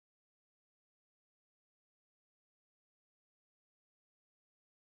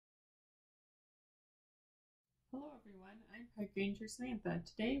everyone, I'm Park Ranger Samantha.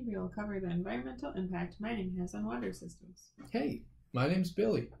 Today we will cover the environmental impact mining has on water systems. Hey, my name's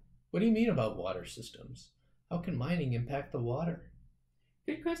Billy. What do you mean about water systems? How can mining impact the water?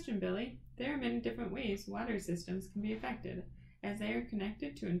 Good question, Billy. There are many different ways water systems can be affected, as they are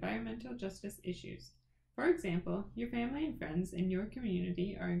connected to environmental justice issues. For example, your family and friends in your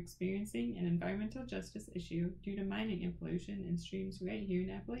community are experiencing an environmental justice issue due to mining and pollution in streams right here in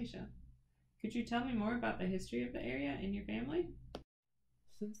Appalachia. Could you tell me more about the history of the area and your family?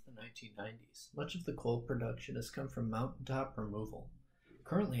 Since the 1990s, much of the coal production has come from mountaintop removal.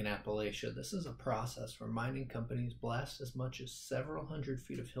 Currently in Appalachia, this is a process where mining companies blast as much as several hundred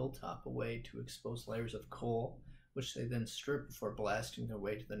feet of hilltop away to expose layers of coal, which they then strip before blasting their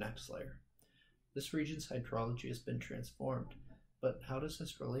way to the next layer. This region's hydrology has been transformed, but how does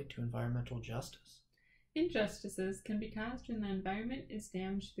this relate to environmental justice? Injustices can be caused when the environment is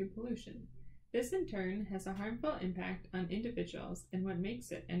damaged through pollution. This in turn has a harmful impact on individuals and what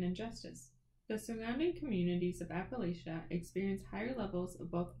makes it an injustice. The surrounding communities of Appalachia experience higher levels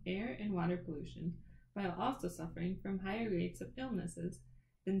of both air and water pollution, while also suffering from higher rates of illnesses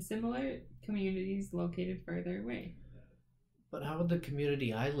than similar communities located further away. But how would the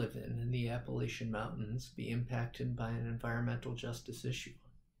community I live in the Appalachian Mountains be impacted by an environmental justice issue?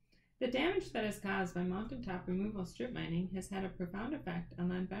 The damage that is caused by mountaintop removal strip mining has had a profound effect on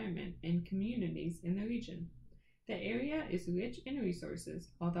the environment and communities in the region. The area is rich in resources,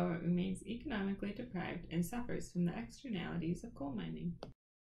 although it remains economically deprived and suffers from the externalities of coal mining.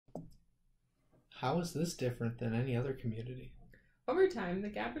 How is this different than any other community? Over time, the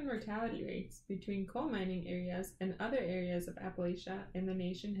gap in mortality rates between coal mining areas and other areas of Appalachia and the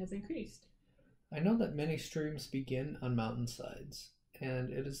nation has increased. I know that many streams begin on mountainsides,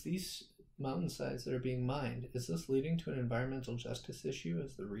 and it is these mountainsides that are being mined. Is this leading to an environmental justice issue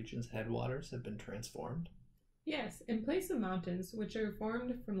as the region's headwaters have been transformed? Yes, in place of mountains, which are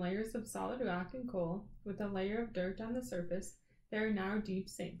formed from layers of solid rock and coal, with a layer of dirt on the surface, there are now deep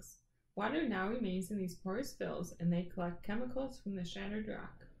sinks. Water now remains in these porous fills, and they collect chemicals from the shattered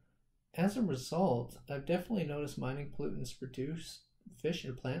rock. As a result, I've definitely noticed mining pollutants reduce fish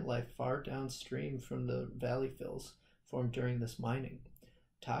and plant life far downstream from the valley fills formed during this mining.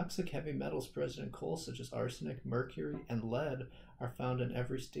 Toxic heavy metals present in coal such as arsenic, mercury, and lead are found in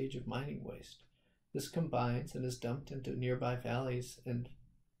every stage of mining waste. This combines and is dumped into nearby valleys and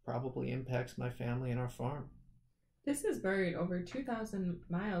probably impacts my family and our farm. This has buried over 2,000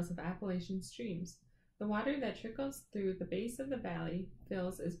 miles of Appalachian streams. The water that trickles through the base of the valley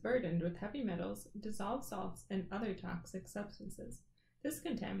fills is burdened with heavy metals, dissolved salts, and other toxic substances. This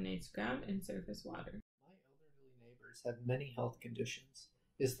contaminates ground and surface water. My elderly neighbors have many health conditions.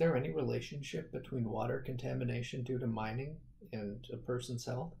 Is there any relationship between water contamination due to mining and a person's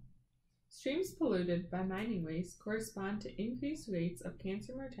health? Streams polluted by mining waste correspond to increased rates of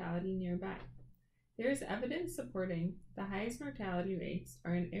cancer mortality nearby. There is evidence supporting the highest mortality rates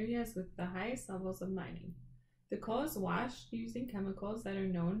are in areas with the highest levels of mining. The coal is washed using chemicals that are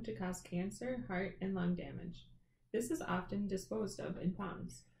known to cause cancer, heart, and lung damage. This is often disposed of in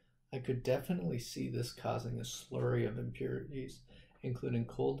ponds. I could definitely see this causing a slurry of impurities, including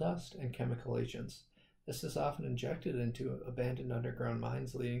coal dust and chemical agents. This is often injected into abandoned underground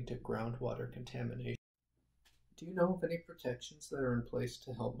mines, leading to groundwater contamination. Do you know of any protections that are in place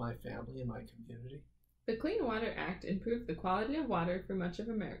to help my family and my community? The Clean Water Act improved the quality of water for much of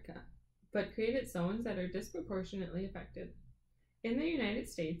America, but created zones that are disproportionately affected. In the United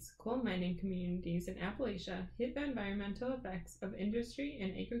States, coal mining communities in Appalachia hid the environmental effects of industry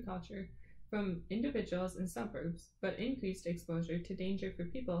and agriculture from individuals in suburbs, but increased exposure to danger for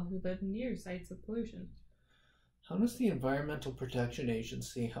people who live near sites of pollution. How does the Environmental Protection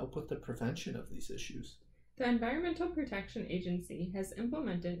Agency help with the prevention of these issues? The Environmental Protection Agency has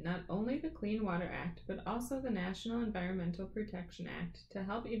implemented not only the Clean Water Act, but also the National Environmental Protection Act to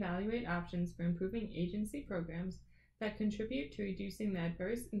help evaluate options for improving agency programs that contribute to reducing the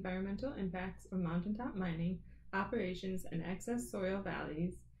adverse environmental impacts of mountaintop mining operations and excess soil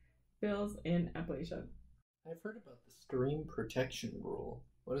valleys fills in Appalachia. I've heard about the Stream Protection Rule.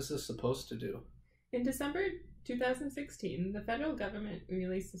 What is this supposed to do? In December 2016, the federal government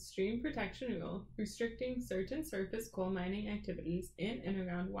released the Stream Protection Rule, restricting certain surface coal mining activities in and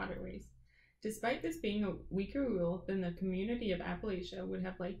around waterways. Despite this being a weaker rule than the community of Appalachia would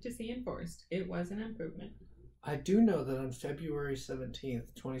have liked to see enforced, it was an improvement. I do know that on February 17,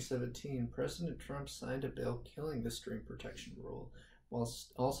 2017, President Trump signed a bill killing the Stream Protection Rule,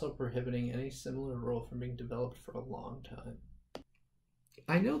 whilst also prohibiting any similar rule from being developed for a long time.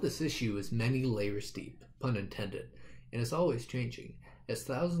 I know this issue is many layers deep, pun intended, and is always changing, as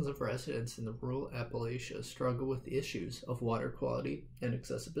thousands of residents in the rural Appalachia struggle with the issues of water quality and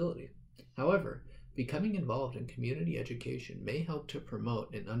accessibility. However, becoming involved in community education may help to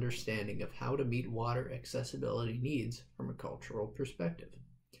promote an understanding of how to meet water accessibility needs from a cultural perspective.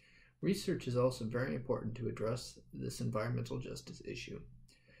 Research is also very important to address this environmental justice issue.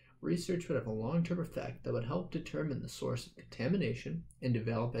 Research would have a long-term effect that would help determine the source of contamination and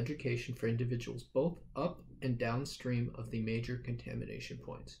develop education for individuals both up and downstream of the major contamination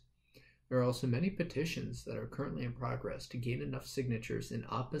points. There are also many petitions that are currently in progress to gain enough signatures in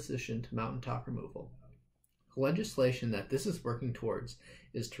opposition to mountaintop removal. The legislation that this is working towards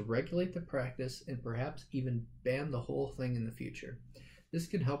is to regulate the practice and perhaps even ban the whole thing in the future. This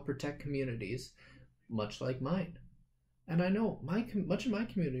can help protect communities much like mine. And I know much of my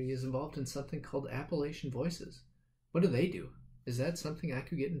community is involved in something called Appalachian Voices. What do they do? Is that something I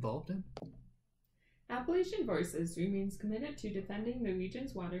could get involved in? Appalachian Voices remains committed to defending the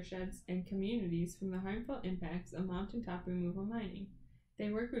region's watersheds and communities from the harmful impacts of mountaintop removal mining. They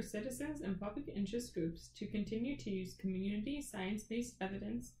work with citizens and public interest groups to continue to use community science-based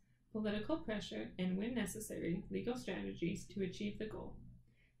evidence, political pressure, and, when necessary, legal strategies to achieve the goal.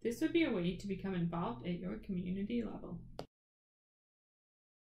 This would be a way to become involved at your community level.